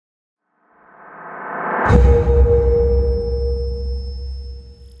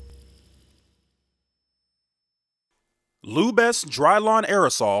Lubricant Dry-Lon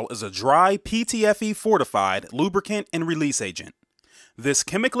Aerosol is a dry PTFE fortified lubricant and release agent. This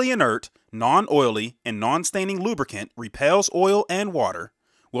chemically inert, non-oily, and non-staining lubricant repels oil and water,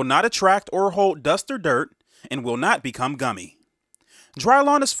 will not attract or hold dust or dirt, and will not become gummy.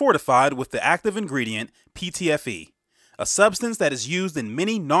 Dry-Lon is fortified with the active ingredient PTFE, a substance that is used in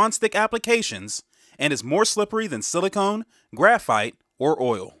many non-stick applications and is more slippery than silicone, graphite, or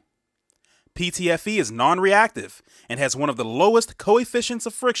oil. PTFE is non-reactive and has one of the lowest coefficients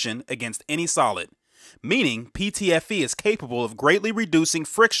of friction against any solid, meaning PTFE is capable of greatly reducing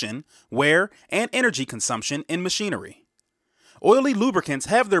friction, wear, and energy consumption in machinery. Oily lubricants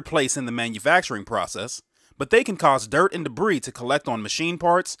have their place in the manufacturing process, but they can cause dirt and debris to collect on machine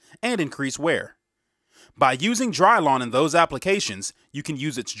parts and increase wear. By using Dry-Lon in those applications, you can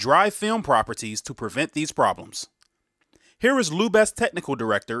use its dry film properties to prevent these problems. Here is Lubest Technical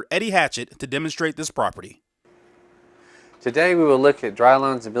Director Eddie Hatchett to demonstrate this property. Today we will look at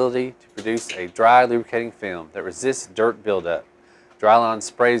Dry-Lon's ability to produce a dry lubricating film that resists dirt buildup. Dry-Lon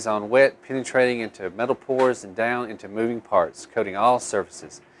sprays on wet, penetrating into metal pores and down into moving parts, coating all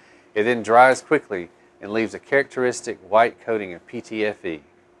surfaces. It then dries quickly and leaves a characteristic white coating of PTFE.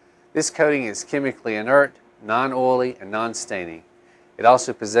 This coating is chemically inert, non-oily, and non-staining. It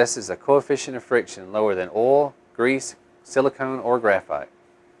also possesses a coefficient of friction lower than oil, grease, silicone, or graphite.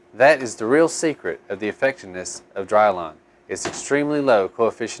 That is the real secret of the effectiveness of Dry-Lon, its extremely low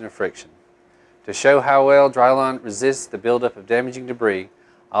coefficient of friction. To show how well Dry-Lon resists the buildup of damaging debris,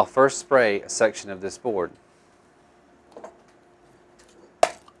 I'll first spray a section of this board.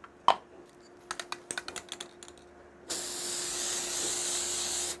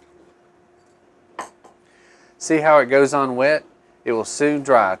 See how it goes on wet? It will soon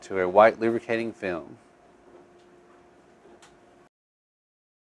dry to a white lubricating film.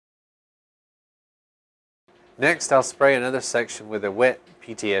 Next, I'll spray another section with a wet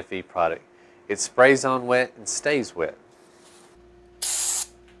PTFE product. It sprays on wet and stays wet.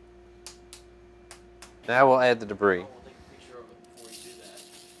 Now we'll add the debris.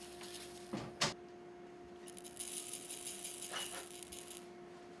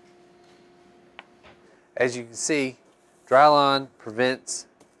 As you can see, Dry-Lon prevents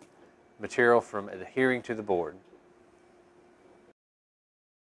material from adhering to the board.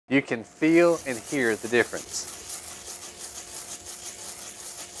 You can feel and hear the difference.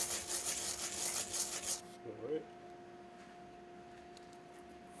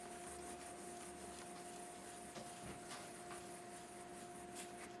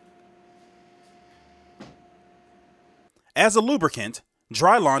 As a lubricant,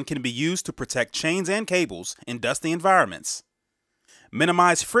 Dry-Lon can be used to protect chains and cables in dusty environments.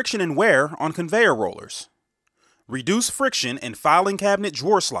 Minimize friction and wear on conveyor rollers. Reduce friction in filing cabinet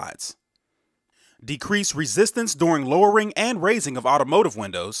drawer slides. Decrease resistance during lowering and raising of automotive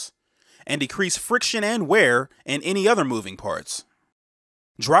windows. And decrease friction and wear in any other moving parts.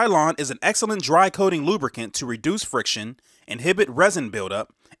 Dry-Lon is an excellent dry coating lubricant to reduce friction, inhibit resin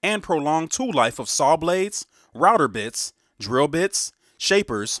buildup, and prolong tool life of saw blades, router bits, drill bits,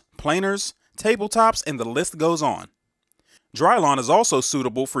 shapers, planers, tabletops, and the list goes on. Dry-Lon is also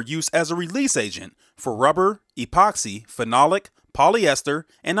suitable for use as a release agent for rubber, epoxy, phenolic, polyester,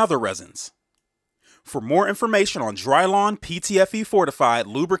 and other resins. For more information on Dry-Lon PTFE fortified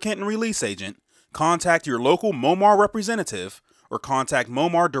lubricant and release agent, contact your local Momar representative or contact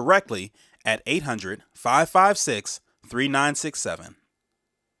Momar directly at 800-556-3967.